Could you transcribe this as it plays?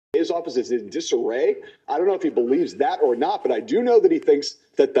his office is in disarray. I don't know if he believes that or not, but I do know that he thinks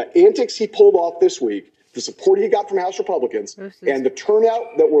that the antics he pulled off this week, the support he got from House Republicans, and the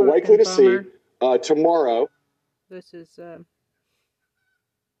turnout that we're likely to see tomorrow. This is,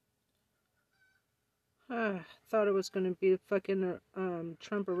 thought it was going to be fucking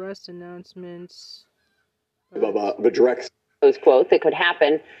Trump arrest announcements. The direct quote, that could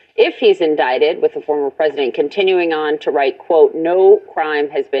happen if he's indicted, with the former president continuing on to write, quote, "No crime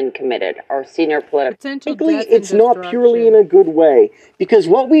has been committed." Our senior political... It's not purely in a good way, because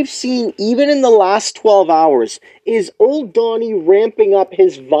what we've seen even in the last 12 hours is old Donnie ramping up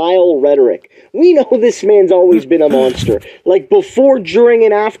his vile rhetoric. We know this man's always been a monster. Like, before, during,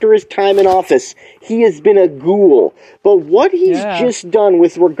 and after his time in office, he has been a ghoul. But what he's just done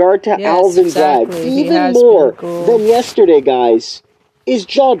with regard to Alvin Bragg, even more than yesterday, guys, is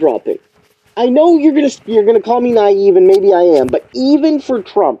jaw-dropping. I know you're gonna call me naive, and maybe I am, but even for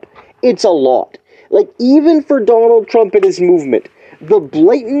Trump, it's a lot. Like, even for Donald Trump and his movement, the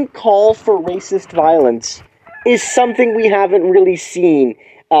blatant call for racist violence is something we haven't really seen,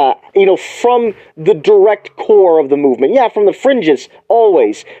 from the direct core of the movement. Yeah, from the fringes,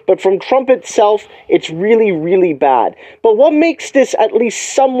 always. But from Trump itself, it's really, really bad. But what makes this at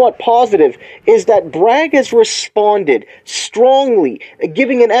least somewhat positive is that Bragg has responded strongly,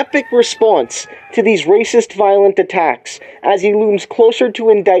 giving an epic response to these racist, violent attacks as he looms closer to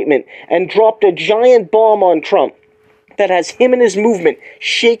indictment and dropped a giant bomb on Trump that has him and his movement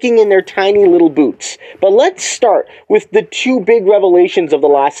shaking in their tiny little boots. But let's start with the two big revelations of the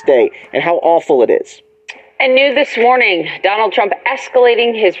last day and how awful it is. And new this morning, Donald Trump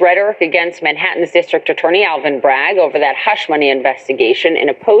escalating his rhetoric against Manhattan's District Attorney Alvin Bragg over that hush money investigation. In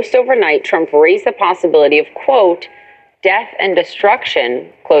a post overnight, Trump raised the possibility of, quote, "death and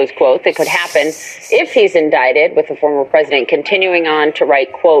destruction," close quote, that could happen if he's indicted, with the former president continuing on to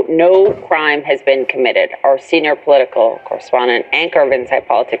write, quote, "No crime has been committed." Our senior political correspondent, anchor of Inside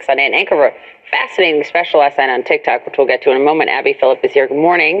Politics Sunday, and anchor of a fascinating special last night on TikTok, which we'll get to in a moment. Abby Phillip is here. Good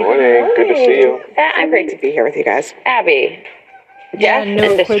morning. Morning. Good to see you. I'm great to be here with you guys. Abby, death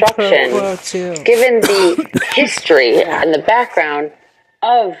and destruction, given the history and the background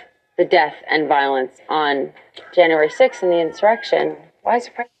of the death and violence on January 6th and the insurrection, why is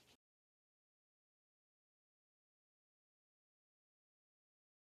it?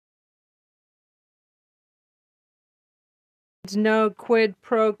 No quid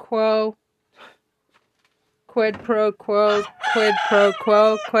pro quo,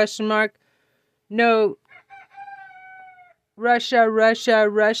 question mark. No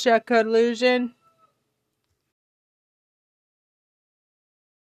Russia collusion.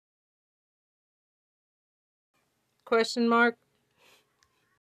 Question mark.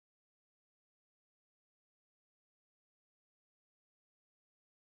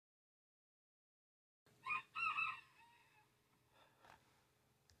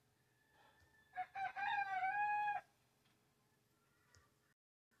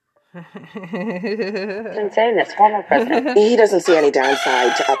 Insane, this former president. He doesn't see any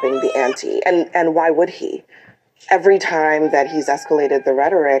downside to upping the ante. And why would he? Every time that he's escalated the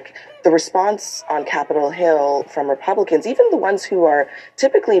rhetoric, the response on Capitol Hill from Republicans, even the ones who are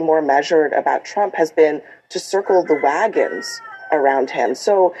typically more measured about Trump, has been to circle the wagons around him.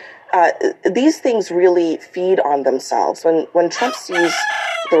 So these things really feed on themselves. When Trump sees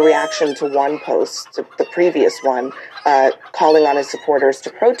the reaction to one post, to the previous one, calling on his supporters to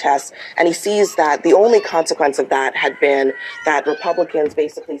protest, and he sees that the only consequence of that had been that Republicans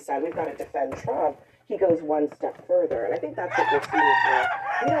basically said, we've got to defend Trump, he goes one step further. And I think that's what we're seeing here.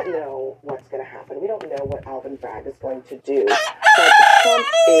 We don't know what's going to happen. We don't know what Alvin Bragg is going to do. But Trump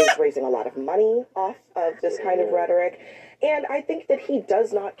is raising a lot of money off of this kind of rhetoric. And I think that he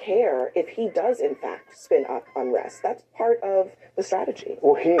does not care if he does, in fact, spin up unrest. That's part of the strategy.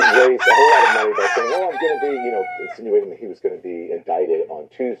 Well, he raised a whole lot of money by saying, I'm going to be, insinuating that he was going to be indicted on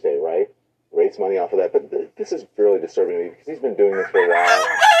Tuesday, right? Raise money off of that. But this is fairly disturbing to me because he's been doing this for a while.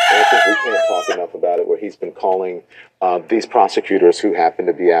 And I think we can't talk enough about it, where he's been calling these prosecutors who happen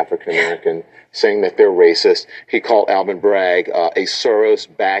to be African-American, saying that they're racist. He called Alvin Bragg a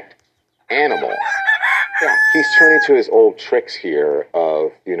Soros-backed animal. Yeah, he's turning to his old tricks here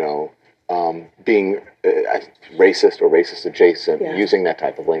of, being racist or racist adjacent, using that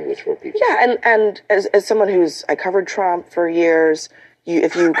type of language for people. Yeah, and as someone I covered Trump for years,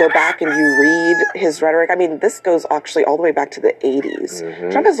 if you go back and you read his rhetoric, I mean, this goes actually all the way back to the 80s. Mm-hmm.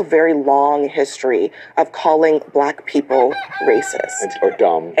 Trump has a very long history of calling black people racist. Or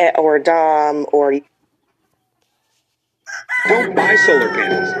dumb. Or Don't buy solar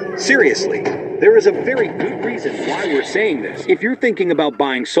panels. Seriously, there is a very good reason why we're saying this. If you're thinking about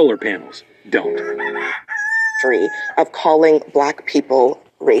buying solar panels, don't. Of calling black people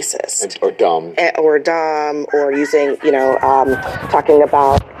racist or dumb, or using, talking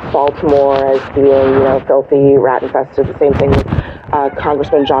about Baltimore as being, filthy, rat infested. The same thing with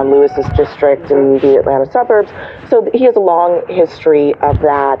Congressman John Lewis's district in the Atlanta suburbs. So he has a long history of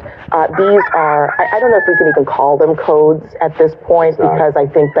that. These are, I don't know if we can even call them codes at this point, because I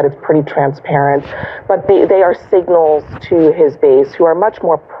think that it's pretty transparent, but they are signals to his base who are much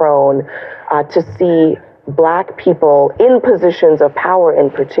more prone to see black people in positions of power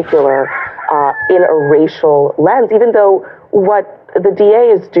in particular in a racial lens, even though what the DA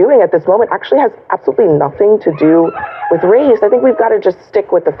is doing at this moment actually has absolutely nothing to do with race. I think we've got to just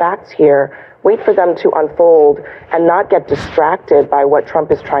stick with the facts here, wait for them to unfold, and not get distracted by what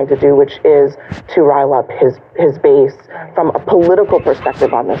Trump is trying to do, which is to rile up his base from a political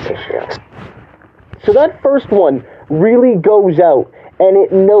perspective on this issue. So that first one really goes out and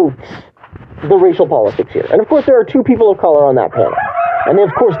it notes the racial politics here. And of course, there are two people of color on that panel. And of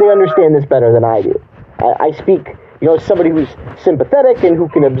course, they understand this better than I do. I speak, as somebody who's sympathetic and who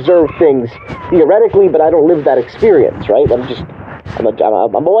can observe things theoretically, but I don't live that experience, right? I'm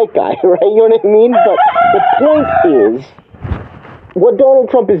a white guy, right? You know what I mean? But the point is, what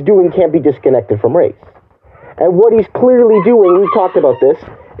Donald Trump is doing can't be disconnected from race. And what he's clearly doing, we've talked about this,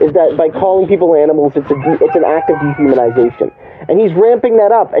 is that by calling people animals, it's an act of dehumanization. And he's ramping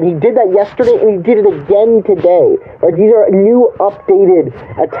that up. And he did that yesterday, and he did it again today. Right? These are new, updated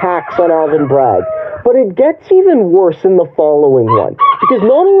attacks on Alvin Bragg. But it gets even worse in the following one. Because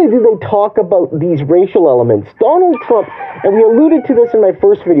not only do they talk about these racial elements, Donald Trump, and we alluded to this in my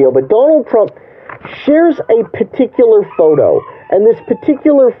first video, but Donald Trump shares a particular photo. And this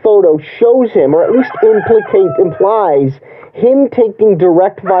particular photo shows him, or at least implies, him taking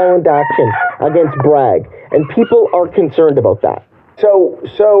direct violent action against Bragg. And people are concerned about that. So,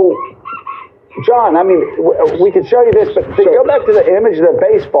 John, I mean, we could show you this, but go back to the image of the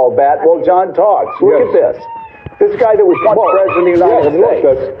baseball bat while John talks. Look at this. This guy that was once president of the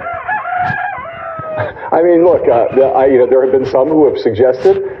United States. I mean, look, there have been some who have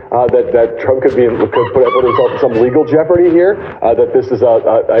suggested that Trump could put himself in some legal jeopardy here. That this is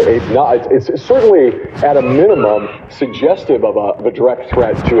it's certainly at a minimum suggestive of a direct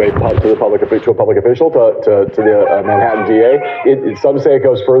threat to a public official, to the Manhattan DA. Some say it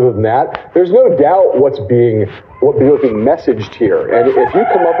goes further than that. There's no doubt what's being messaged here. And if you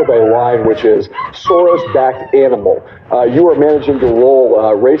come up with a line which is Soros-backed animal, you are managing to roll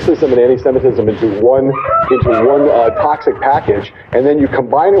racism and anti-Semitism into one toxic package, and then you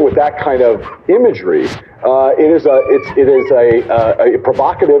combine it with that kind of imagery. It is a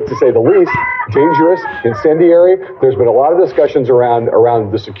provocative, to say the least, dangerous, incendiary. There's been a lot of discussions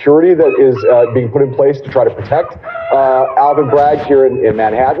around the security that is being put in place to try to protect Alvin Bragg here in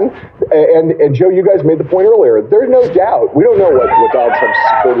Manhattan. And Joe, you guys made the point earlier. There's no doubt. We don't know what Donald Trump's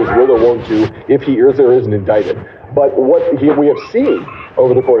supporters will or won't do if he is or isn't indicted. But what we have seen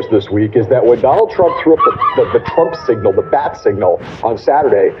over the course of this week is that when Donald Trump threw up the Trump signal, the bat signal on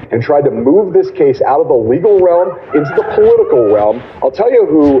Saturday, and tried to move this case out of the legal realm into the political realm, I'll tell you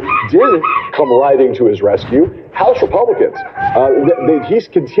who did come riding to his rescue: House Republicans. He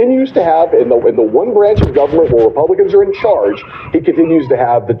continues to have, in the one branch of government where Republicans are in charge, he continues to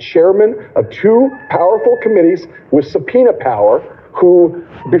have the chairman of two powerful committees with subpoena power, who,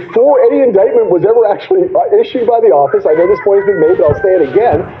 before any indictment was ever actually issued by the office, I know this point has been made, but I'll say it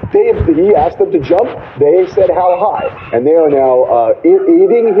again, he asked them to jump, they said how high, and they are now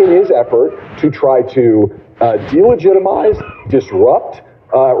aiding in his effort to try to delegitimize, disrupt,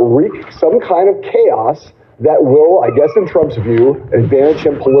 wreak some kind of chaos that will, I guess in Trump's view, advantage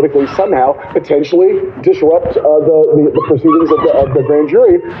him politically somehow, potentially disrupt the proceedings of the grand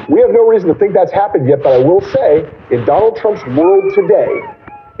jury. We have no reason to think that's happened yet, but I will say, in Donald Trump's world today,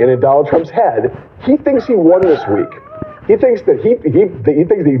 and in Donald Trump's head, he thinks he won this week. He thinks that a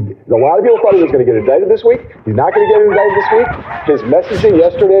lot of people thought he was going to get indicted this week. He's not going to get indicted this week. His messaging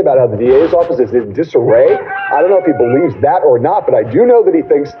yesterday about how the DA's office is in disarray, I don't know if he believes that or not, but I do know that he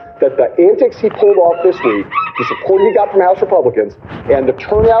thinks that the antics he pulled off this week, the support he got from House Republicans, and the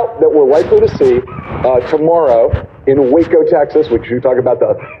turnout that we're likely to see tomorrow in Waco, Texas, which we talk about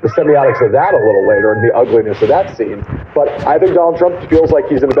the semiotics of that a little later and the ugliness of that scene. But I think Donald Trump feels like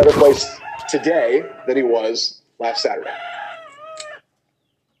he's in a better place today than he was last Saturday.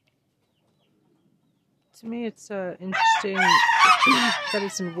 To me, it's interesting that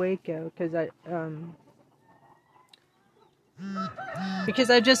it's in Waco because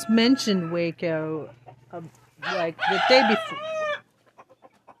I just mentioned Waco like the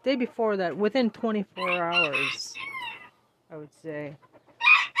day before that, within 24 hours, I would say.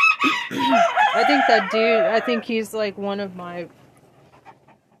 I think that dude, I think he's like one of my,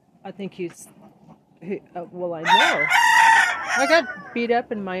 I think well, I know. I got beat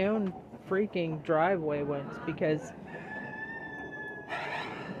up in my own freaking driveway once because,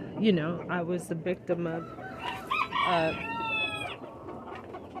 you know, I was the victim of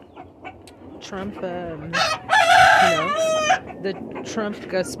Trump, you know, the Trump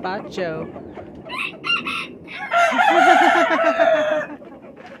gazpacho.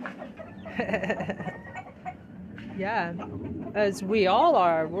 Yeah, as we all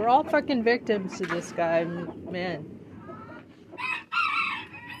are. We're all fucking victims to this guy, man.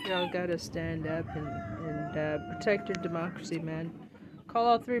 Y'all gotta stand up and protect your democracy, man. Call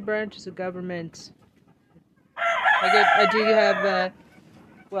all 3 branches of government. I do have,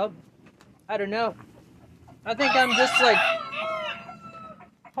 well, I don't know. I think I'm just like,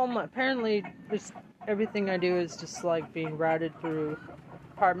 apparently, everything I do is just like being routed through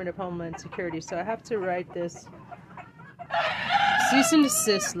Department of Homeland Security. So I have to write this cease and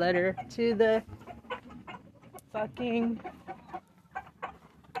desist letter to the fucking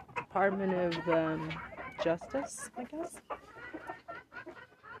Department of Justice, I guess.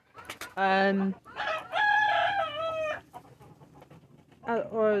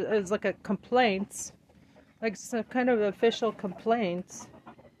 Or it's like a complaint, like some kind of official complaint.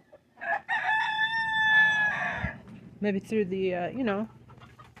 Maybe through the, you know,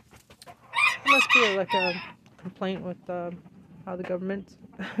 it must be like a complaint with how the government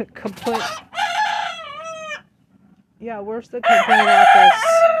complaint. Yeah, where's the complaint office?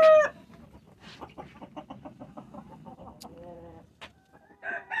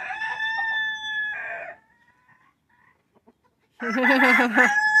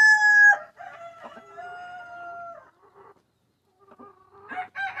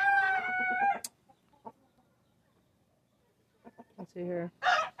 Let's see here.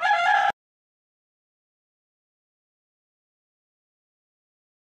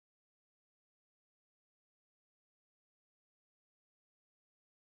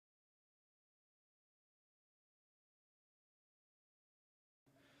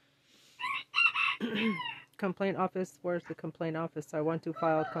 Complaint office. Where's the complaint office? I want to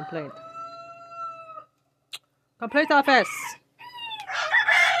file a complaint. Complaint office.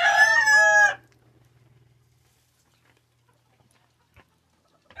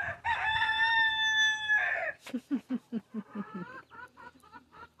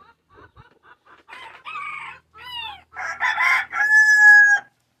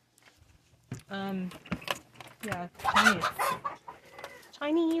 Yeah,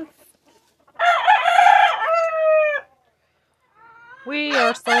 Chinese. We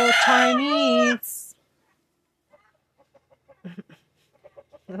are so Chinese.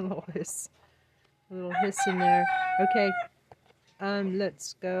 A little hiss in there. Okay.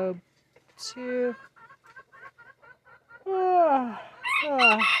 Let's go to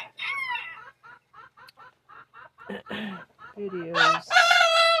videos.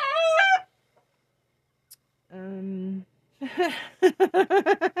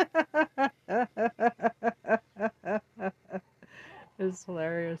 It's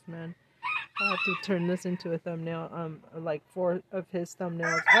hilarious, man. I'll have to turn this into a thumbnail. Like 4 of his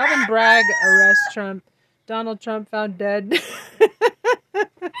thumbnails. Alvin Bragg arrests Trump. Donald Trump found dead.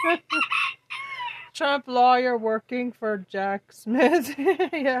 Trump lawyer working for Jack Smith.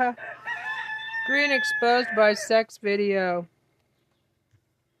 Yeah. Green exposed by sex video.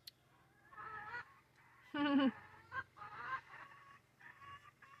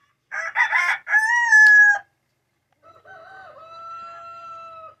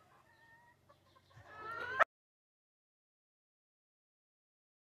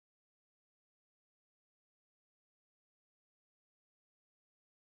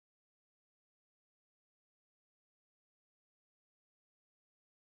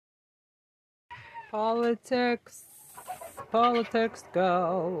 Politics,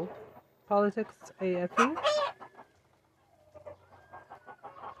 go. Politics, AFE.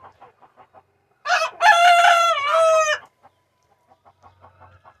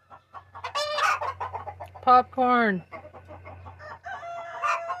 Popcorn.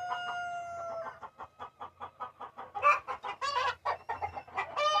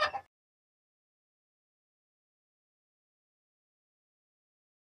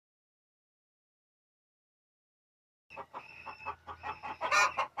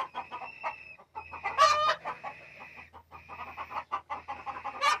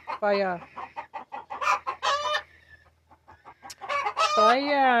 Fire.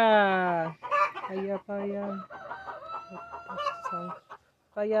 Fire. Fire, fire.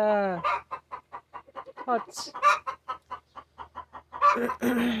 Fire. Hot.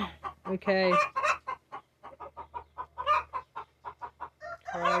 Okay.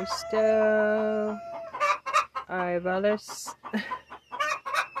 Christo. Alright, Valis.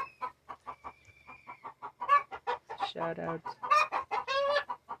 Shout out.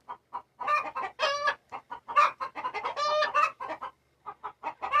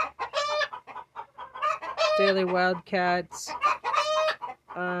 Daily Wildcats.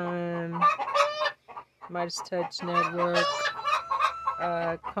 Midas Touch Network.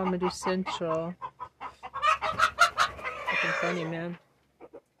 Comedy Central. Fucking funny, man.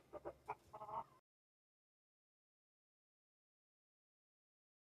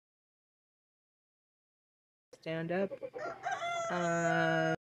 Stand up.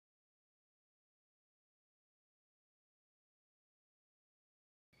 I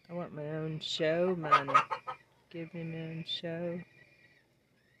want my own show, man. Give me my own show.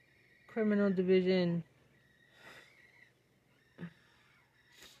 Criminal Division.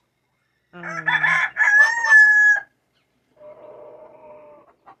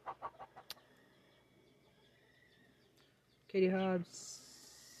 Katie Hobbs.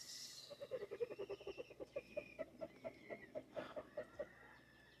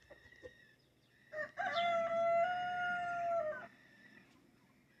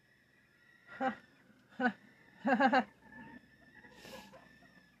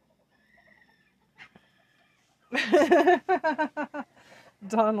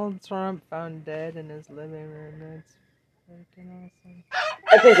 Donald Trump found dead in his living room. That's freaking awesome.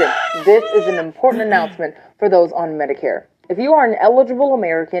 Attention, this is an important announcement for those on Medicare. If you are an eligible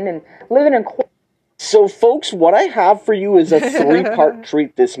American and living in... So, folks, what I have for you is a three-part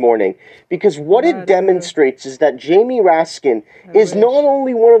treat this morning, because what it demonstrates is that Jamie Raskin is not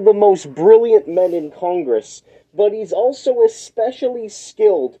only one of the most brilliant men in Congress, but he's also especially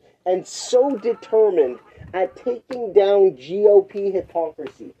skilled and so determined at taking down GOP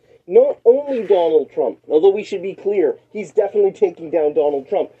hypocrisy. Not only Donald Trump, although we should be clear, he's definitely taking down Donald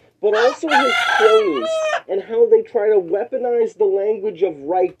Trump, but also his cronies and how they try to weaponize the language of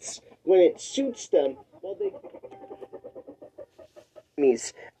rights when it suits them, while they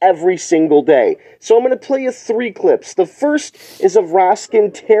every single day. So I'm going to play you 3 clips. The first is of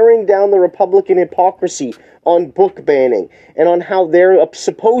Raskin tearing down the Republican hypocrisy on book banning and on how they're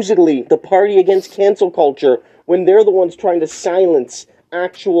supposedly the party against cancel culture when they're the ones trying to silence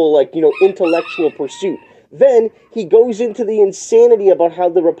actual, intellectual pursuit. Then he goes into the insanity about how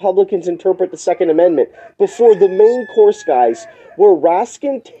the Republicans interpret the Second Amendment before the main course, guys, where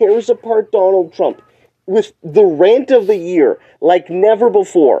Raskin tears apart Donald Trump with the rant of the year like never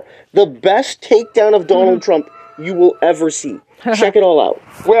before. The best takedown of Donald Trump you will ever see. Check it all out.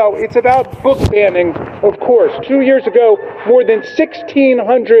 Well, it's about book banning, of course. 2 years ago, more than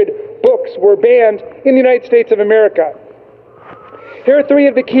 1,600 books were banned in the United States of America. Here are 3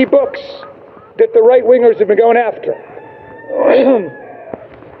 of the key books that the right-wingers have been going after.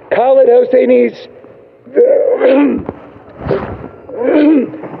 Khaled Hosseini's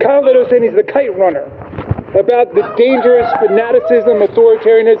The Kite Runner, about the dangerous fanaticism,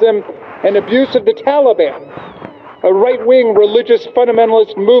 authoritarianism, and abuse of the Taliban, a right-wing religious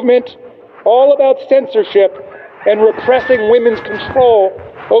fundamentalist movement all about censorship and repressing women's control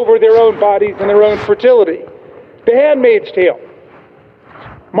over their own bodies and their own fertility. The Handmaid's Tale,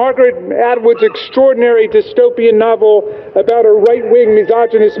 Margaret Atwood's extraordinary dystopian novel about a right-wing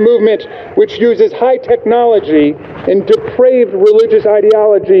misogynist movement which uses high technology and depraved religious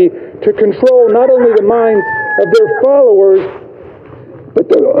ideology to control not only the minds of their followers, but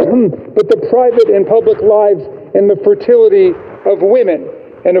the private and public lives and the fertility of women.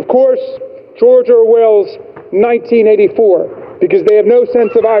 And of course, George Orwell's 1984, because they have no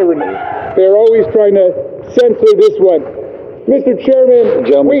sense of irony. They're always trying to censor this one. Mr. Chairman,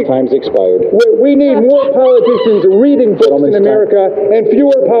 time's expired. We need more politicians reading books in America and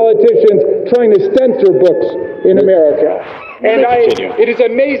fewer politicians trying to censor books in America. And it is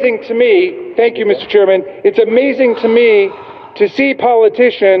amazing to me, thank you, Mr. Chairman, it's amazing to me to see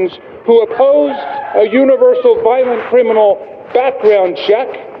politicians who oppose a universal violent criminal background check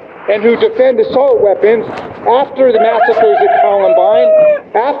and who defend assault weapons after the massacres at Columbine,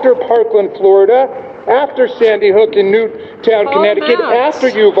 after Parkland, Florida, after Sandy Hook in Newtown, Connecticut, after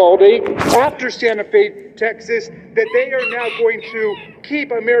Uvalde, after Santa Fe, Texas, that they are now going to keep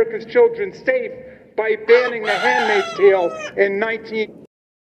America's children safe by banning The Handmaid's Tale in 19...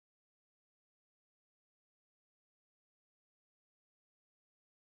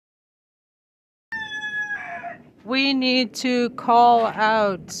 We need to call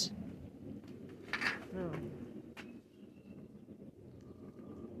out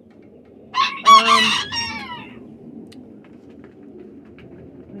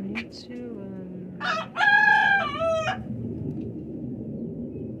need to,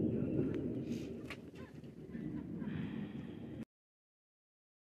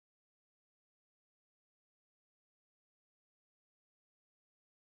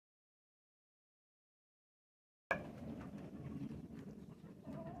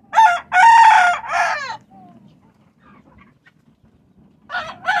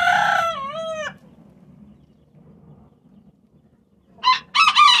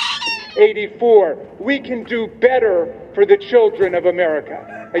 84. We can do better for the children of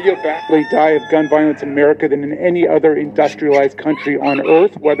America. I yield back. They die of gun violence in America than in any other industrialized country on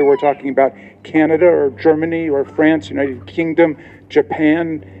earth, whether we're talking about Canada or Germany or France, United Kingdom,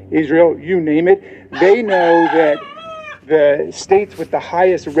 Japan, Israel, you name it. They know that the states with the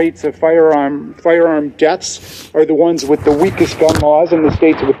highest rates of firearm deaths are the ones with the weakest gun laws, and the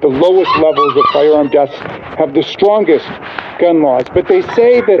states with the lowest levels of firearm deaths have the strongest gun laws. But they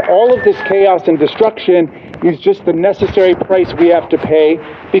say that all of this chaos and destruction is just the necessary price we have to pay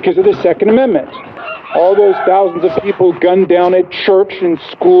because of the Second Amendment. All those thousands of people gunned down at church and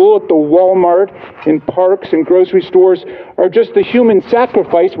school, at the Walmart, in parks and grocery stores are just the human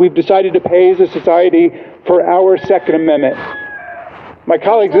sacrifice we've decided to pay as a society for our Second Amendment. My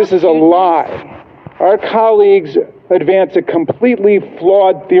colleagues, this is a lie. Our colleagues advance a completely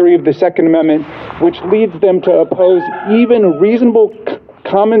flawed theory of the Second Amendment, which leads them to oppose even reasonable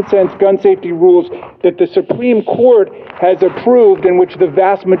common sense gun safety rules that the Supreme Court has approved and which the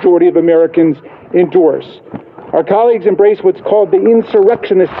vast majority of Americans endorse. Our colleagues embrace what's called the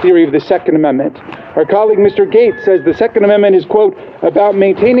insurrectionist theory of the Second Amendment. Our colleague, Mr. Gates, says the Second Amendment is, quote, about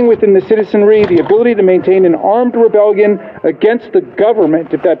maintaining within the citizenry the ability to maintain an armed rebellion against the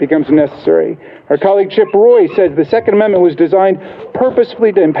government if that becomes necessary. Our colleague, Chip Roy, says the Second Amendment was designed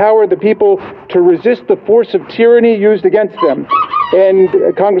purposefully to empower the people to resist the force of tyranny used against them. And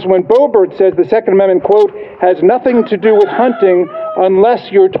Congresswoman Boebert says the Second Amendment, quote, has nothing to do with hunting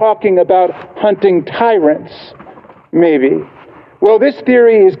unless you're talking about hunting tyrants. Maybe. Well, this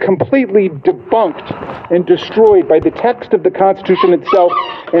theory is completely debunked and destroyed by the text of the Constitution itself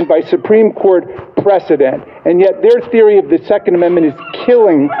and by Supreme Court precedent. And yet their theory of the Second Amendment is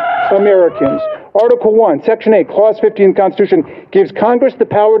killing Americans. Article 1, Section 8, Clause 15 of the Constitution gives Congress the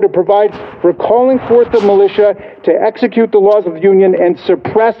power to provide for calling forth the militia to execute the laws of the Union and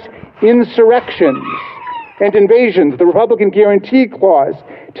suppress insurrections and invasions. The Republican Guarantee Clause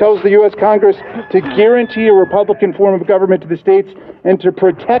tells the U.S. Congress to guarantee a Republican form of government to the states and to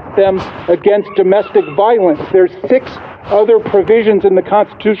protect them against domestic violence. There's 6 other provisions in the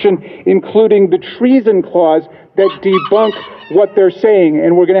Constitution, including the Treason Clause, that debunk what they're saying.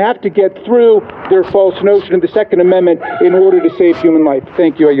 And we're going to have to get through their false notion of the Second Amendment in order to save human life.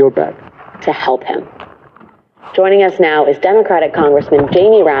 Thank you. I yield back. To help him. Joining us now is Democratic Congressman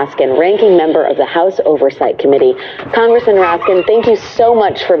Jamie Raskin, ranking member of the House Oversight Committee. Congressman Raskin, thank you so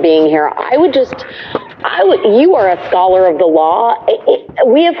much for being here. You are a scholar of the law.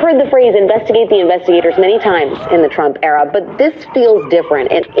 We have heard the phrase investigate the investigators many times in the Trump era, but this feels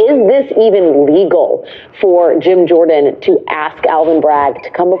different. And is this even legal for Jim Jordan to ask Alvin Bragg to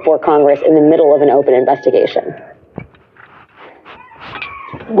come before Congress in the middle of an open investigation?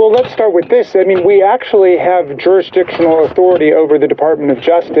 Well, let's start with this. I mean, we actually have jurisdictional authority over the Department of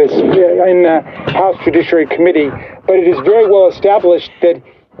Justice in the House Judiciary Committee, but it is very well established that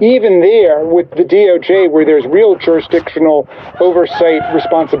even there, with the DOJ, where there's real jurisdictional oversight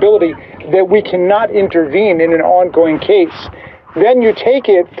responsibility, that we cannot intervene in an ongoing case. Then you take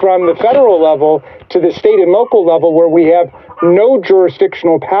it from the federal level to the state and local level, where we have no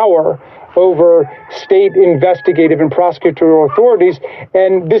jurisdictional power over state investigative and prosecutorial authorities,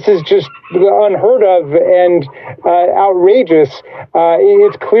 and this is just unheard of and outrageous.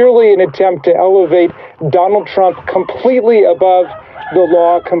 It's clearly an attempt to elevate Donald Trump completely above the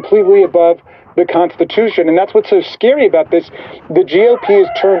law, completely above the Constitution, and that's what's so scary about this. The GOP has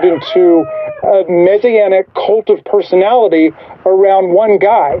turned into a messianic cult of personality around one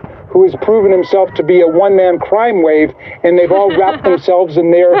guy who has proven himself to be a one-man crime wave, and they've all wrapped themselves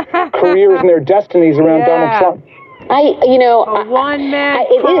in their careers and their destinies around Donald Trump. It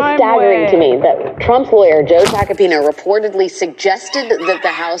is staggering to me that Trump's lawyer, Joe Tacopina, reportedly suggested that the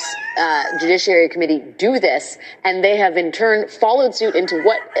House Judiciary Committee do this, and they have in turn followed suit into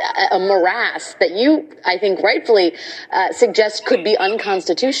what a morass that you, I think, rightfully suggest could be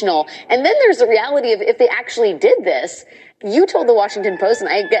unconstitutional. And then there's the reality of if they actually did this, you told the Washington Post, and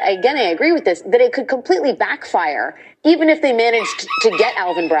I agree with this, that it could completely backfire even if they managed to get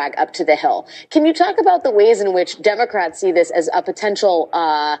Alvin Bragg up to the Hill. Can you talk about the ways in which Democrats see this as a potential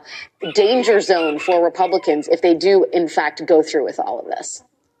danger zone for Republicans if they do, in fact, go through with all of this?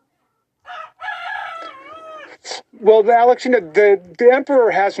 Well, Alex, the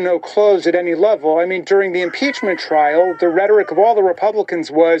emperor has no clothes at any level. I mean, during the impeachment trial, the rhetoric of all the Republicans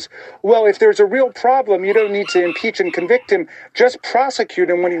was, well, if there's a real problem, you don't need to impeach and convict him. Just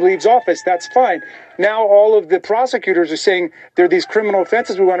prosecute him when he leaves office. That's fine. Now all of the prosecutors are saying there are these criminal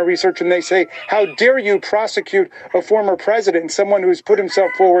offenses we want to research, and they say, how dare you prosecute a former president, someone who's put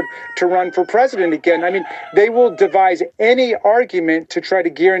himself forward to run for president again? I mean, they will devise any argument to try to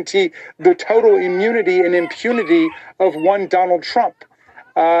guarantee the total immunity and impunity of one Donald Trump.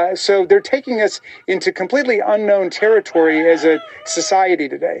 So they're taking us into completely unknown territory as a society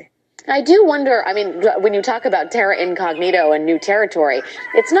today. I do wonder, I mean, when you talk about terra incognito and new territory,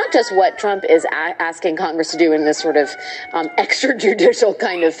 it's not just what Trump is asking Congress to do in this sort of extrajudicial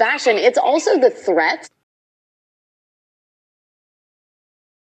kind of fashion. It's also the threats.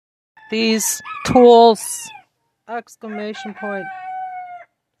 These tools! Exclamation point.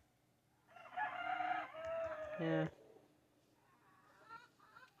 Yeah.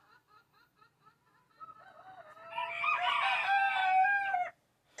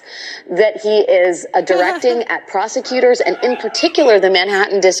 That he is directing at prosecutors, and in particular the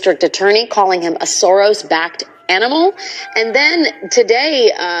Manhattan District Attorney, calling him a Soros-backed animal. And then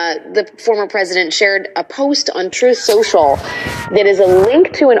today, the former president shared a post on Truth Social that is a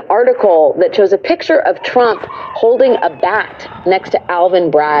link to an article that shows a picture of Trump holding a bat next to Alvin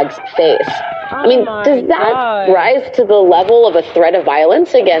Bragg's face. I mean, does that rise to the level of a threat of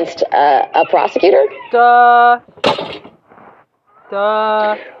violence against a prosecutor?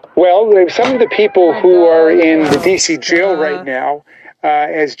 Well, some of the people who are in the D.C. jail right now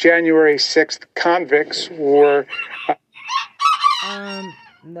as January 6th convicts were...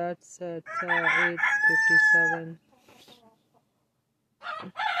 That's at 8:57.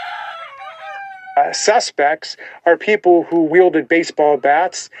 Suspects are people who wielded baseball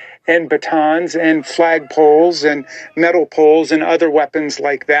bats and batons and flagpoles and metal poles and other weapons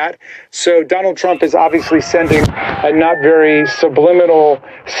like that. So Donald Trump is obviously sending a not very subliminal,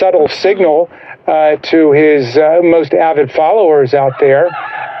 subtle signal to his most avid followers out there.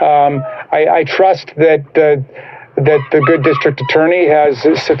 I trust that the good district attorney has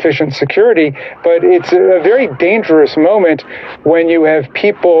sufficient security, but it's a very dangerous moment when you have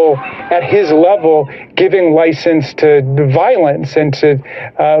people at his level giving license to violence and to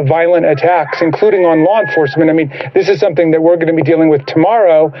violent attacks, including on law enforcement. I mean, this is something that we're going to be dealing with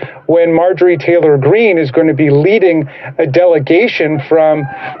tomorrow when Marjorie Taylor Greene is going to be leading a delegation from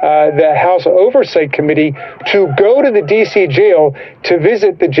the House Oversight Committee to go to the D.C. jail to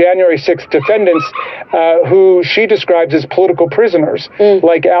visit the January 6th defendants who she describes as political prisoners,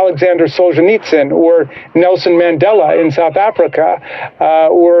 like Alexander Solzhenitsyn or Nelson Mandela in South Africa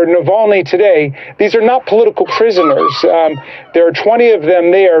or Navalny today. These are not political prisoners. There are 20 of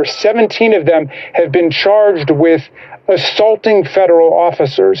them there. 17 of them have been charged with assaulting federal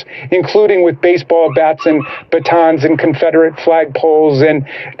officers, including with baseball bats and batons and Confederate flagpoles and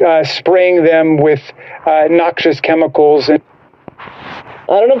spraying them with noxious chemicals.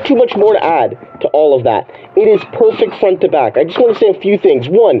 I don't have too much more to add to all of that. It is perfect front to back. I just want to say a few things.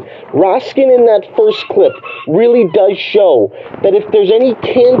 One, Raskin in that first clip really does show that if there's any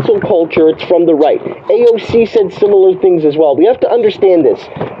cancel culture, it's from the right. AOC said similar things as well. We have to understand this.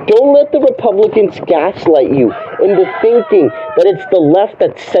 Don't let the Republicans gaslight you into thinking that it's the left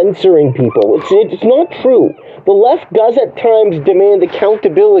that's censoring people. It's not true. The left does at times demand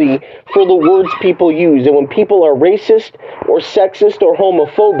accountability for the words people use. And when people are racist or sexist or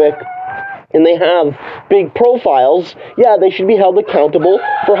homophobic, and they have big profiles, yeah, they should be held accountable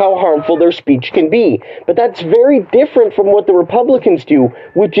for how harmful their speech can be. But that's very different from what the Republicans do,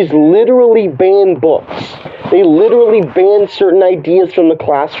 which is literally ban books. They literally ban certain ideas from the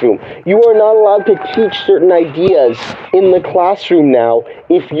classroom. You are not allowed to teach certain ideas in the classroom now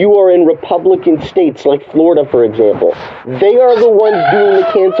if you are in Republican states like Florida, for example. They are the ones doing the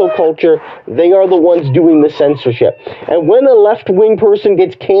cancel culture. They are the ones doing the censorship. And when a left-wing person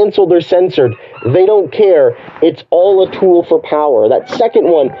gets canceled or censored, they don't care. It's all a tool for power. That second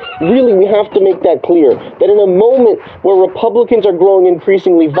one, really, we have to make that clear. That in a moment where Republicans are growing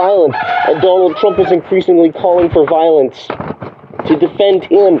increasingly violent and Donald Trump is increasingly calling for violence to defend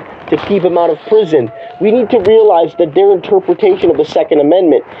him, to keep him out of prison, we need to realize that their interpretation of the Second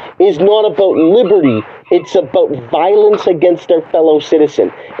Amendment is not about liberty, It's about violence against their fellow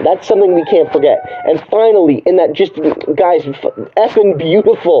citizen. That's something we can't forget. And finally, in that just, guys, effing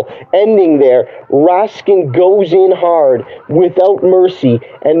beautiful ending there, Raskin goes in hard without mercy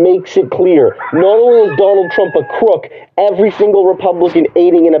and makes it clear, not only is Donald Trump a crook, every single Republican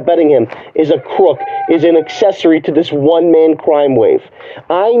aiding and abetting him is a crook, is an accessory to this one-man crime wave.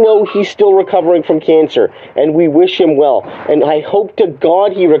 I know he's still recovering from cancer, and we wish him well. And I hope to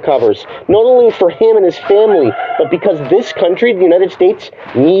God he recovers, not only for him and his family, but because this country, the United States,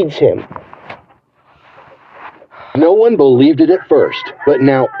 needs him. No one believed it at first, but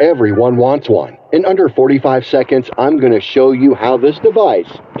now everyone wants one. In under 45 seconds, I'm going to show you how this device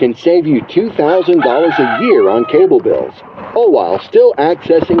can save you $2,000 a year on cable bills, all while still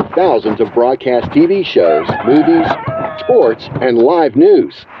accessing thousands of broadcast TV shows, movies, sports, and live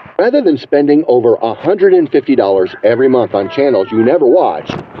news. Rather than spending over $150 every month on channels you never watch,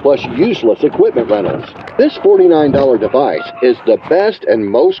 plus useless equipment rentals, this $49 device is the best and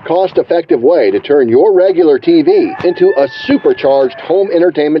most cost-effective way to turn your regular TV into a supercharged home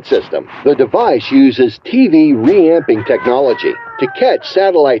entertainment system. The device uses TV reamping technology to catch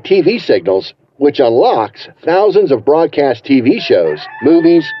satellite TV signals, which unlocks thousands of broadcast TV shows,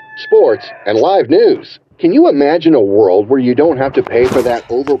 movies, sports, and live news. Can you imagine a world where you don't have to pay for that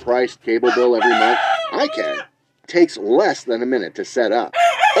overpriced cable bill every month? I can. It takes less than a minute to set up.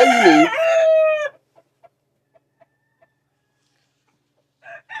 All you need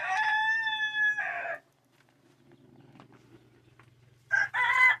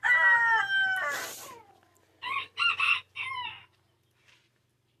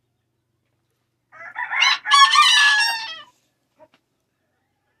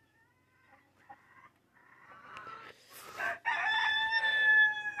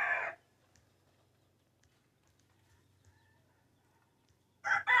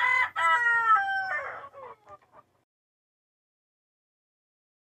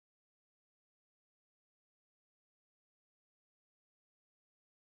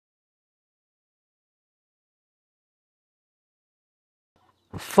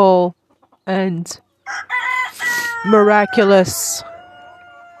full and miraculous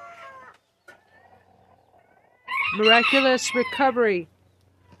recovery.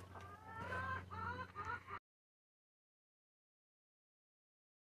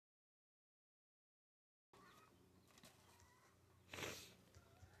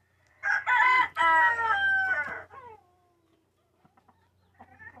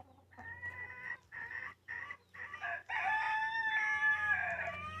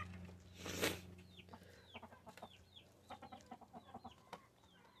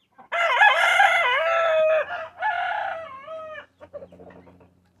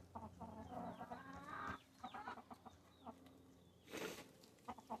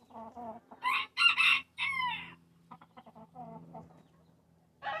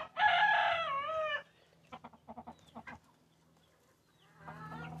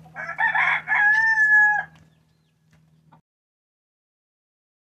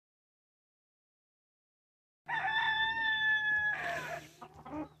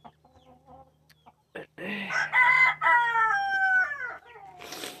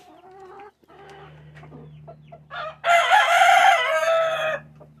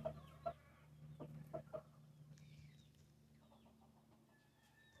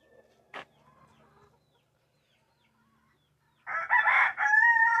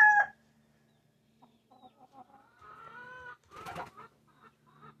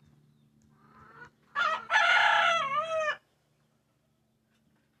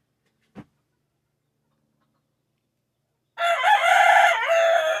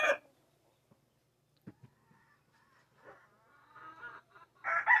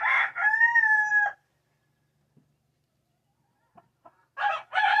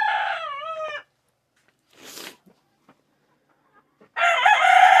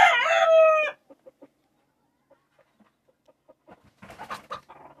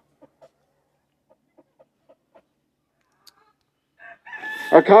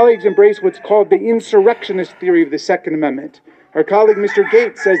 Our colleagues embrace what's called the insurrectionist theory of the Second Amendment. Our colleague, Mr.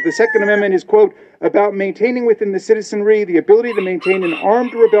 Gates, says the Second Amendment is, quote, about maintaining within the citizenry the ability to maintain an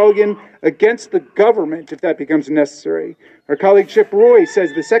armed rebellion against the government if that becomes necessary. Our colleague, Chip Roy,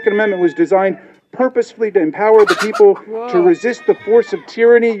 says the Second Amendment was designed purposefully to empower the people to resist the force of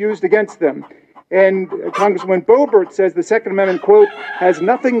tyranny used against them. And Congresswoman Boebert says the Second Amendment, quote, has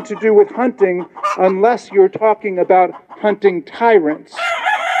nothing to do with hunting unless you're talking about hunting tyrants,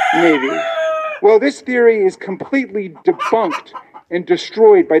 maybe. Well, this theory is completely debunked and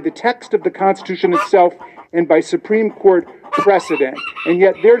destroyed by the text of the Constitution itself and by Supreme Court precedent. And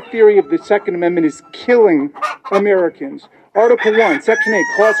yet their theory of the Second Amendment is killing Americans. Article 1, Section 8,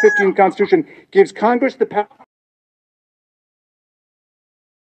 Clause 15 of the Constitution gives Congress the power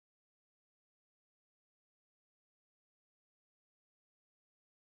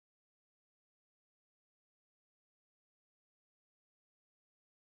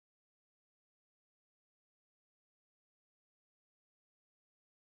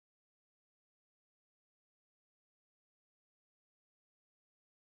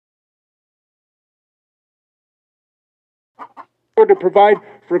to provide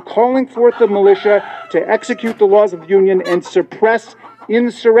for calling forth the militia to execute the laws of the Union and suppress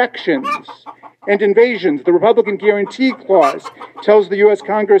insurrections and invasions. The Republican Guarantee Clause tells the U.S.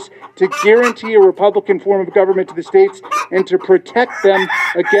 Congress to guarantee a Republican form of government to the states and to protect them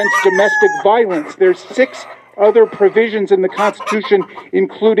against domestic violence. There's 6 other provisions in the Constitution,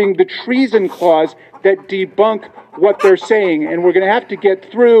 including the Treason Clause, that debunk what they're saying. And we're going to have to get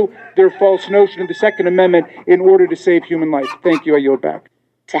through their false notion of the Second Amendment in order to save human life. Thank you. I yield back.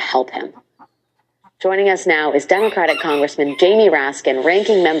 To help him. Joining us now is Democratic Congressman Jamie Raskin,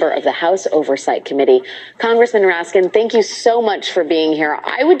 ranking member of the House Oversight Committee. Congressman Raskin, thank you so much for being here.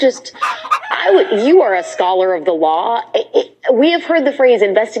 You are a scholar of the law. We have heard the phrase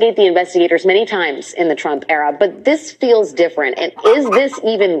investigate the investigators many times in the Trump era, but this feels different. And is this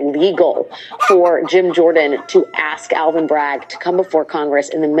even legal for Jim Jordan to ask Alvin Bragg to come before Congress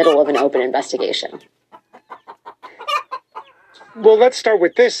in the middle of an open investigation? Well, let's start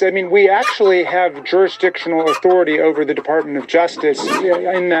with this. I mean, we actually have jurisdictional authority over the Department of Justice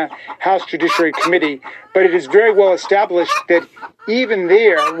in the House Judiciary Committee, but it is very well established that even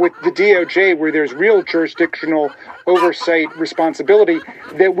there, with the DOJ, where there's real jurisdictional oversight responsibility,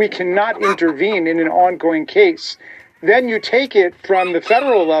 that we cannot intervene in an ongoing case. Then you take it from the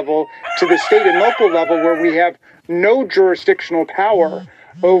federal level to the state and local level, where we have no jurisdictional power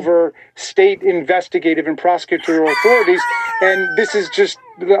over state investigative and prosecutorial authorities, and this is just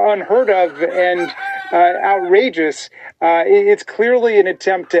unheard of and outrageous. It's clearly an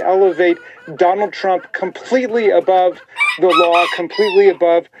attempt to elevate Donald Trump completely above the law, completely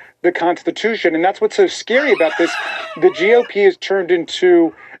above the Constitution, and that's what's so scary about this. The GOP has turned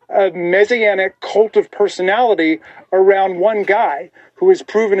into a messianic cult of personality around one guy who has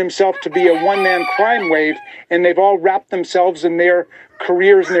proven himself to be a one-man crime wave, and they've all wrapped themselves in their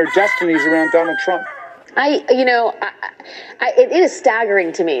careers and their destinies around Donald Trump. It is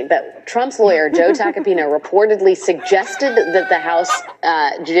staggering to me that Trump's lawyer, Joe Tacopina, reportedly suggested that the House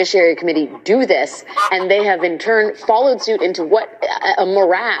Judiciary Committee do this, and they have in turn followed suit into what a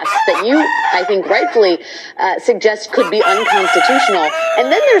morass that you, I think, rightfully suggest could be unconstitutional.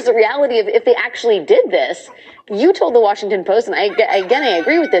 And then there's the reality of if they actually did this, you told the Washington Post, and I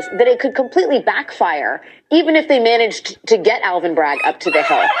agree with this, that it could completely backfire, even if they managed to get Alvin Bragg up to the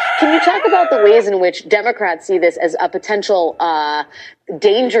Hill. Can you talk about the ways in which Democrats see this as a potential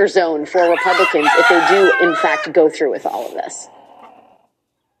danger zone for Republicans if they do, in fact, go through with all of this?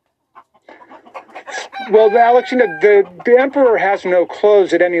 Well, Alex, the emperor has no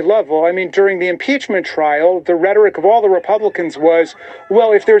clothes at any level. I mean, during the impeachment trial, the rhetoric of all the Republicans was,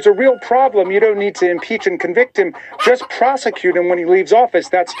 well, if there's a real problem, you don't need to impeach and convict him. Just prosecute him when he leaves office.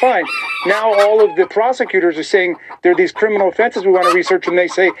 That's fine. Now all of the prosecutors are saying there are these criminal offenses we want to research, and they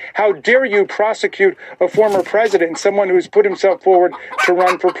say, how dare you prosecute a former president, someone who's put himself forward to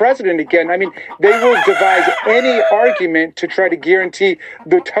run for president again? I mean, they will devise any argument to try to guarantee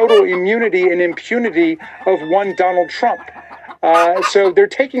the total immunity and impunity of one Donald Trump. So they're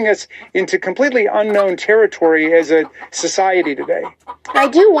taking us into completely unknown territory as a society today. I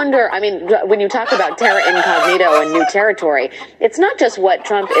do wonder, I mean, when you talk about terra incognito and new territory, it's not just what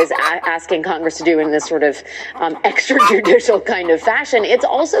Trump is asking Congress to do in this sort of extrajudicial kind of fashion. It's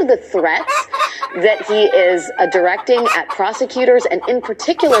also the threats that he is directing at prosecutors, and in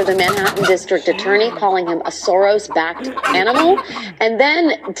particular the Manhattan District Attorney, calling him a Soros-backed animal. And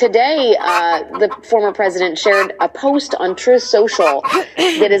then today, the former president shared a post on Truth Social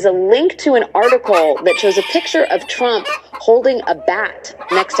that is a link to an article that shows a picture of Trump holding a bat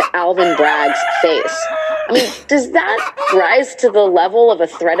next to Alvin Bragg's face. I mean, does that rise to the level of a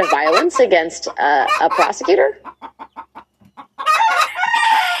threat of violence against a prosecutor?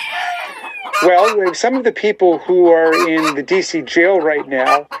 Well, some of the people who are in the D.C. jail right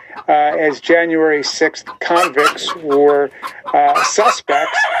now as January 6th convicts or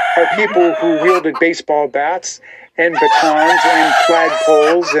suspects are people who wielded baseball bats and batons and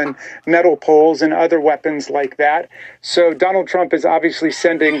flagpoles and metal poles and other weapons like that. So Donald Trump is obviously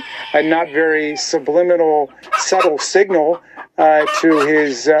sending a not very subliminal, subtle signal to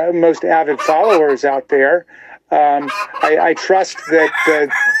his most avid followers out there. I trust that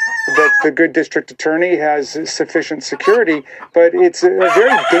the good district attorney has sufficient security, but it's a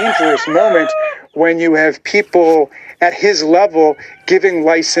very dangerous moment when you have people at his level giving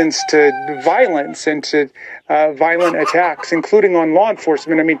license to violence and to violent attacks, including on law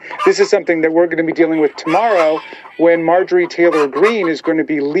enforcement. I mean, this is something that we're going to be dealing with tomorrow when Marjorie Taylor Greene is going to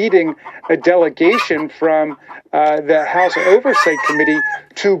be leading a delegation from the House Oversight Committee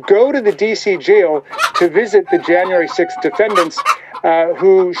to go to the D.C. jail to visit the January 6th defendants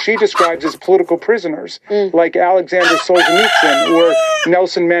who she describes as political prisoners, like Alexander Solzhenitsyn or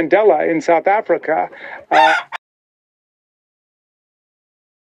Nelson Mandela in South Africa.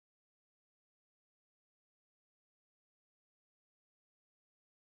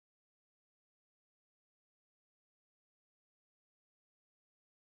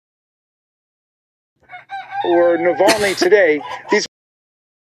 Or Navalny today, these are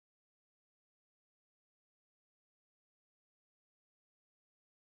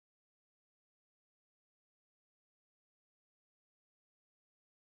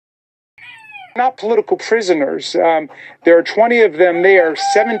not political prisoners. There are 20 of them there.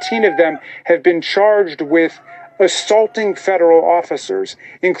 17 of them have been charged with assaulting federal officers,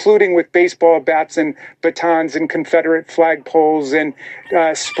 including with baseball bats and batons and Confederate flagpoles and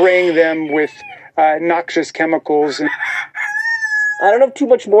spraying them with noxious chemicals. I don't have too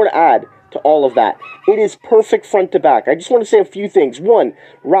much more to add to all of that. It is perfect front to back. I just want to say a few things. One,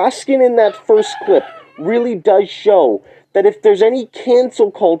 Raskin in that first clip really does show that if there's any cancel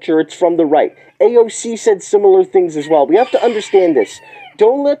culture, it's from the right. AOC said similar things as well. We have to understand this.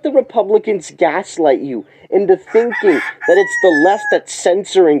 Don't let the Republicans gaslight you into thinking that it's the left that's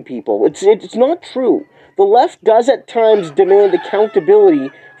censoring people. It's not true. The left does at times demand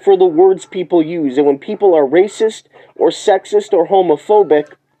accountability for the words people use. And when people are racist or sexist or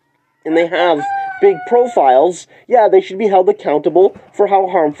homophobic, and they have big profiles, yeah, they should be held accountable for how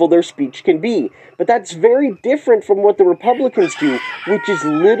harmful their speech can be. But that's very different from what the Republicans do, which is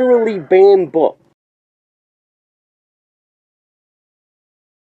literally ban books.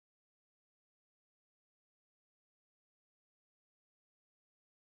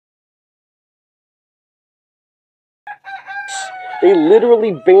 They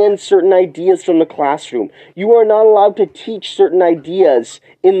literally ban certain ideas from the classroom. You are not allowed to teach certain ideas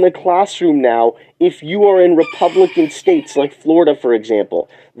in the classroom now if you are in Republican states like Florida, for example.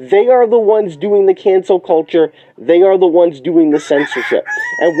 They are the ones doing the cancel culture. They are the ones doing the censorship.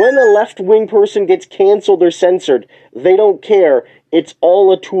 And when a left-wing person gets canceled or censored, they don't care. It's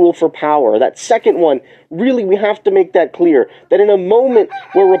all a tool for power. That second one, really, we have to make that clear. That in a moment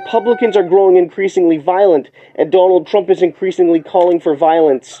where Republicans are growing increasingly violent and Donald Trump is increasingly calling for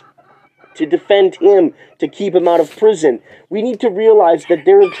violence to defend him, to keep him out of prison, we need to realize that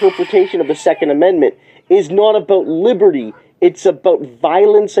their interpretation of the Second Amendment is not about liberty. It's about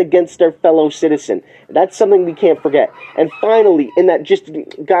violence against their fellow citizen. That's something we can't forget. And finally, in that just,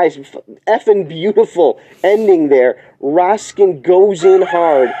 guys, effing beautiful ending there, Raskin goes in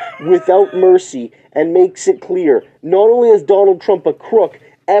hard without mercy and makes it clear, not only is Donald Trump a crook,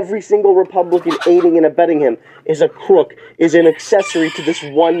 every single Republican aiding and abetting him is a crook, is an accessory to this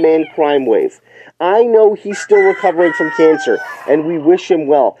one-man crime wave. I know he's still recovering from cancer, and we wish him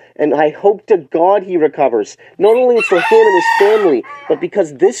well. And I hope to God he recovers, not only for him and his family, but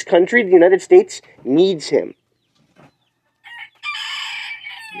because this country, the United States, needs him.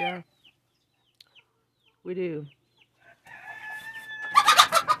 Yeah, we do.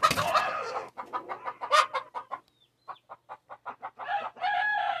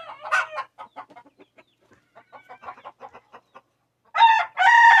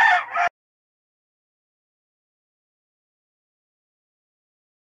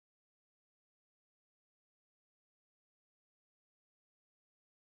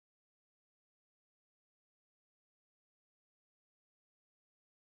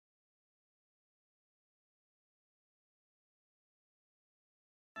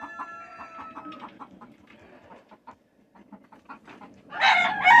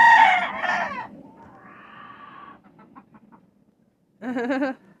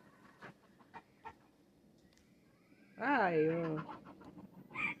 Ay, oh.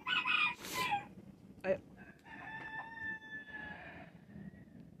 I...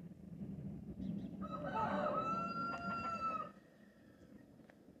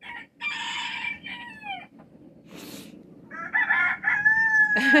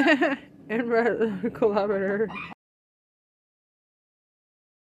 and collaborator.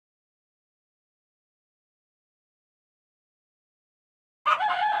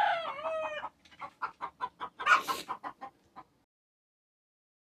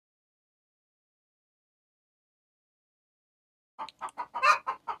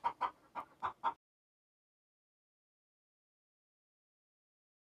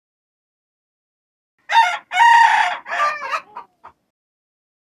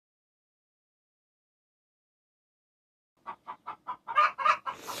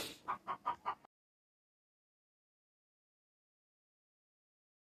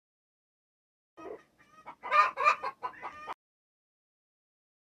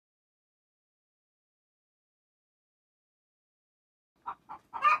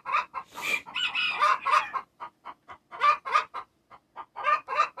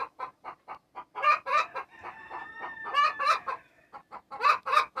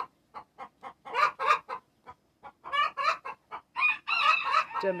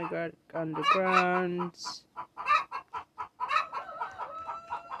 Democratic Undergrounds.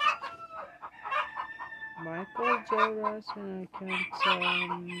 Michael J. Raskin, I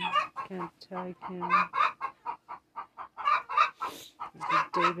can't tag him.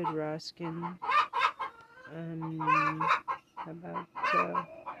 David Raskin. How about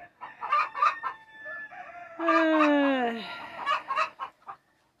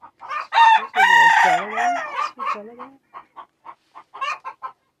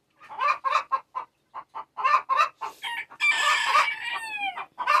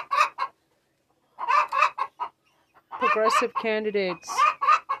progressive candidates.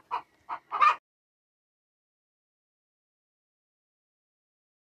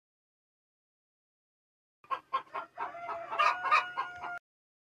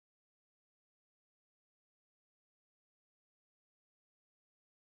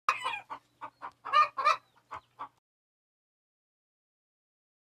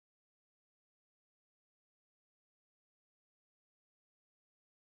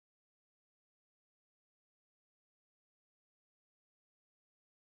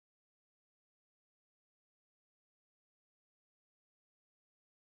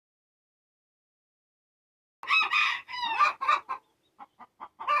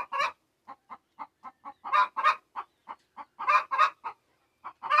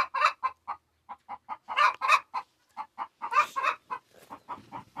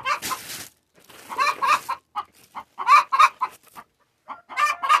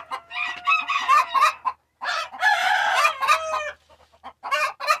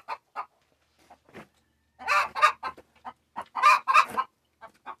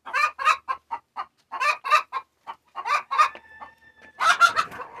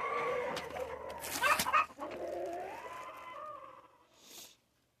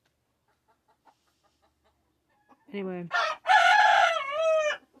 Anyway.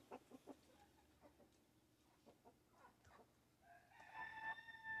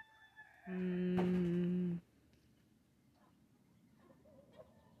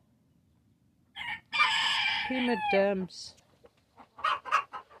 Prima Dems.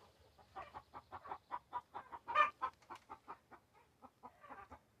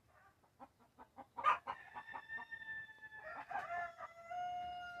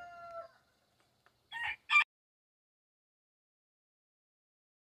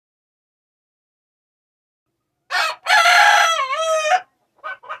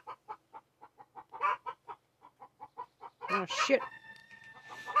 Oh shit.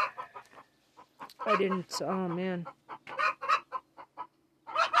 I didn't, oh man.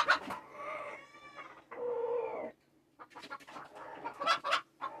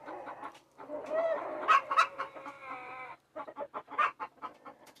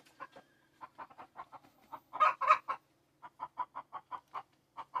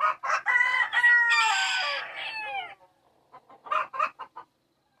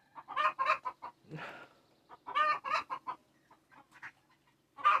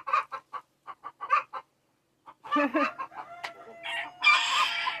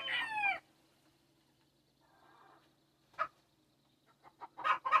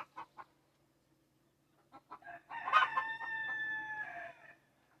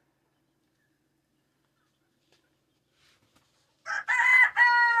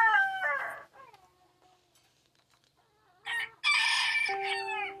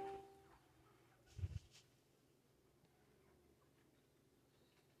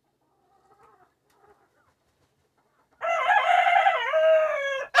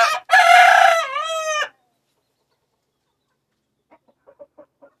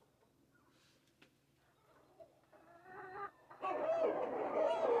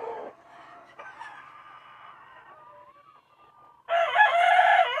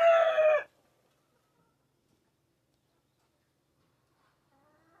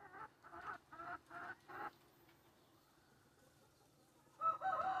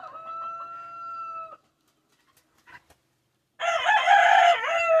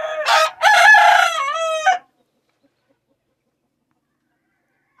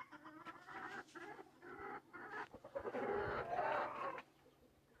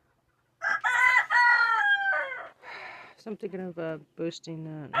 Because I'm thinking of boosting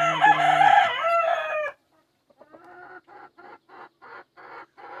that. I'm gonna do that.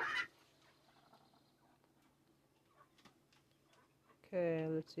 Okay,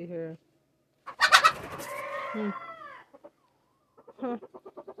 let's see here. Huh.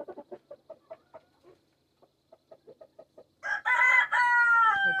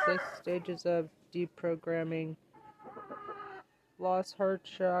 What's this? Stages of deprogramming. Loss, hurt,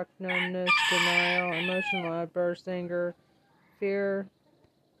 shock, numbness, denial, emotional outburst, anger, fear,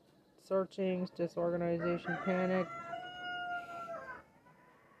 searchings, disorganization, panic,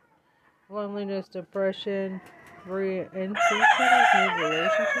 loneliness, depression, re-entry, new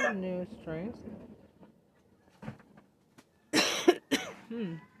relationship, new strengths.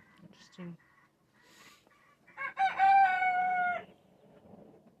 Interesting.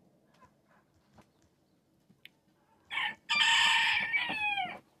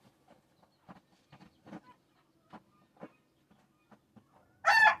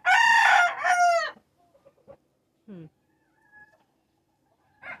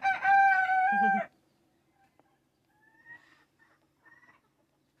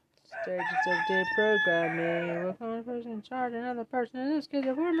 Stages of deprogramming. What kind of person in charge? Another person. In this case,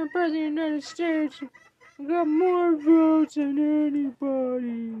 a former president of the United States who got more votes than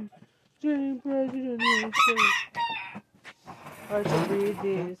anybody. Sitting president of the United States. I should read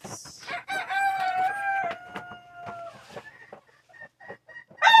these.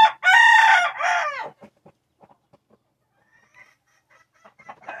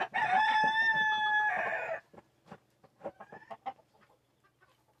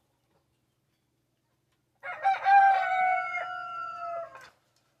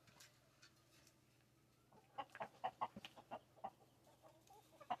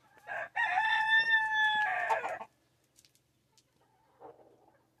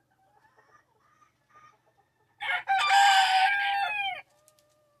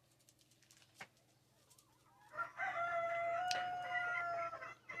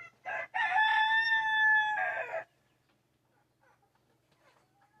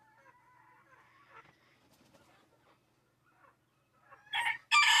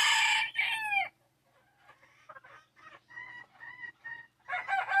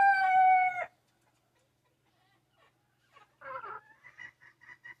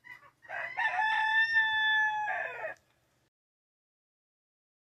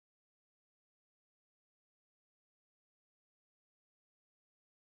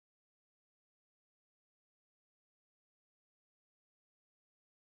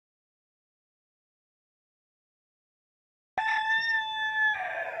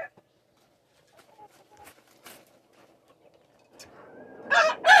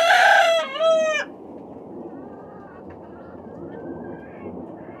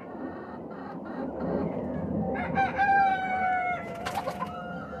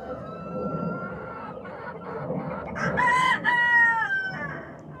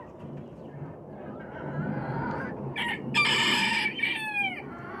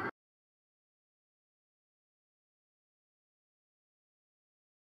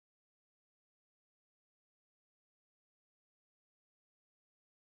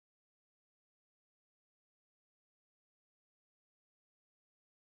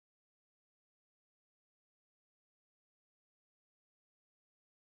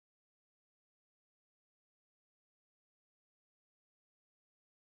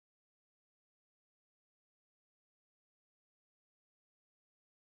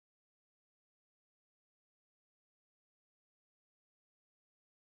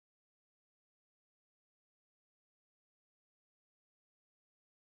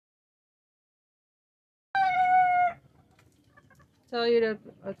 Tell you to.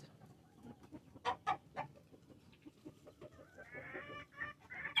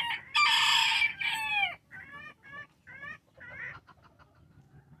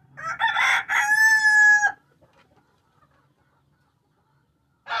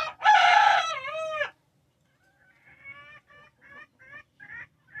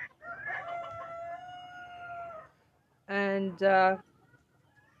 And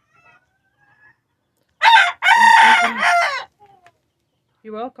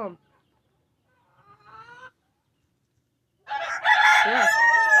you're welcome. Yeah.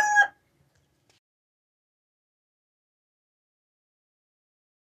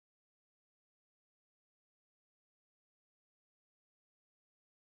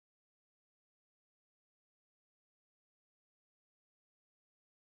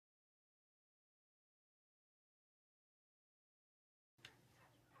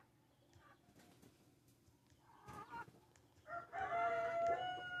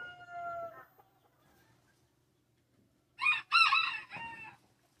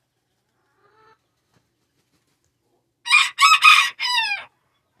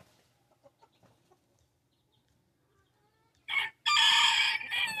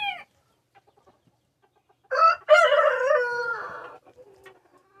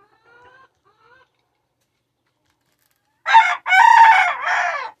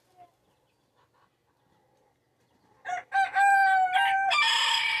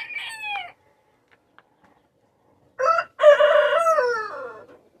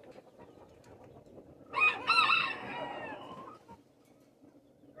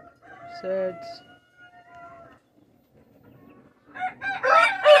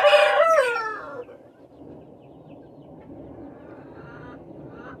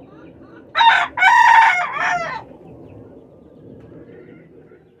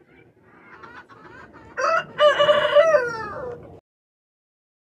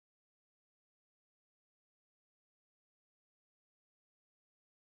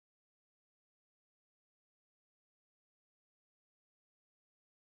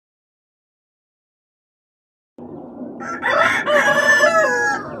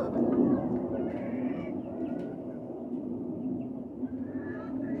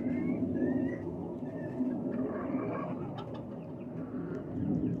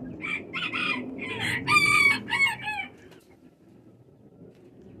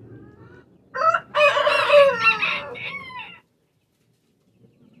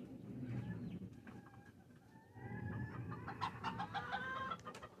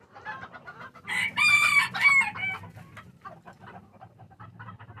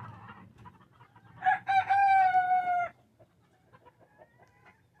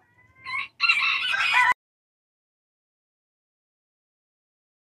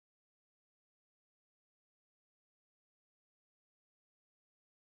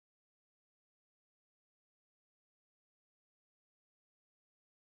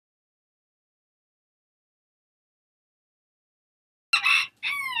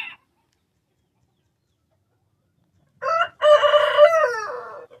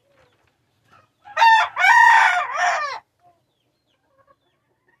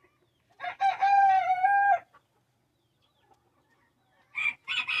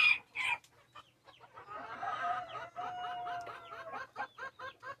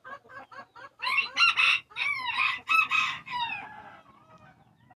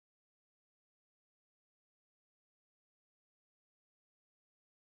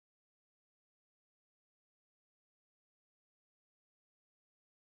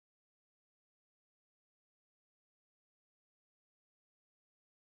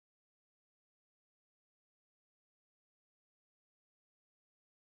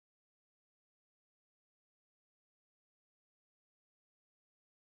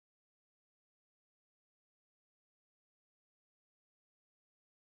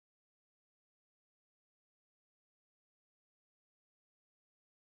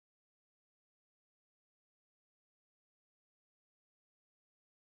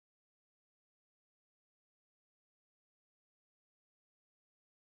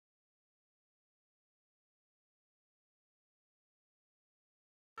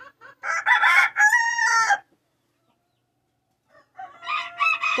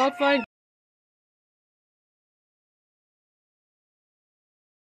 Stop fighting.